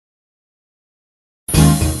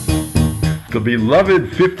The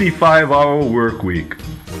beloved 55-hour work week.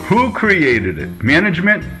 Who created it?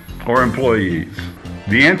 Management or employees?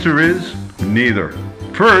 The answer is neither.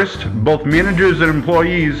 First, both managers and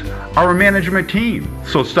employees are a management team,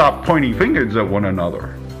 so stop pointing fingers at one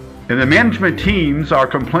another. And the management teams are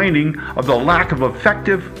complaining of the lack of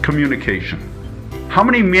effective communication. How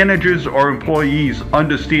many managers or employees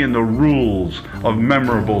understand the rules of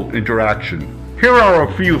memorable interaction? Here are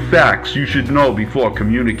a few facts you should know before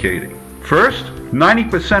communicating. First,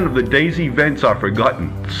 90% of the day's events are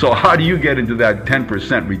forgotten. So how do you get into that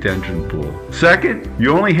 10% retention pool? Second,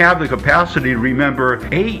 you only have the capacity to remember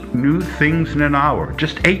 8 new things in an hour.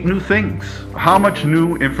 Just 8 new things. How much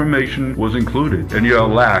new information was included in your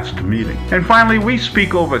last meeting? And finally, we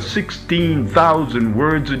speak over 16,000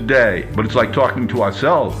 words a day, but it's like talking to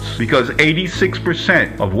ourselves because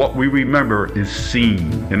 86% of what we remember is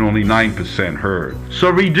seen and only 9% heard. So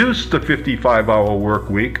reduce the 55-hour work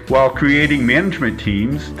week while creating management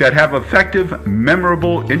teams that have effective,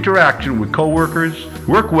 memorable interaction with coworkers,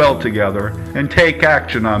 work well together, and take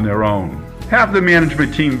action on their own. Have the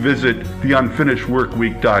management team visit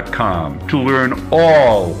theunfinishedworkweek.com to learn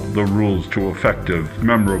all the rules to effective,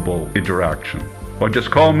 memorable interaction. Or just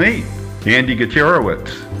call me, Andy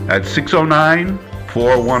Gateriewicz, at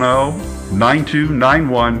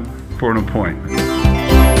 609-410-9291 for an appointment.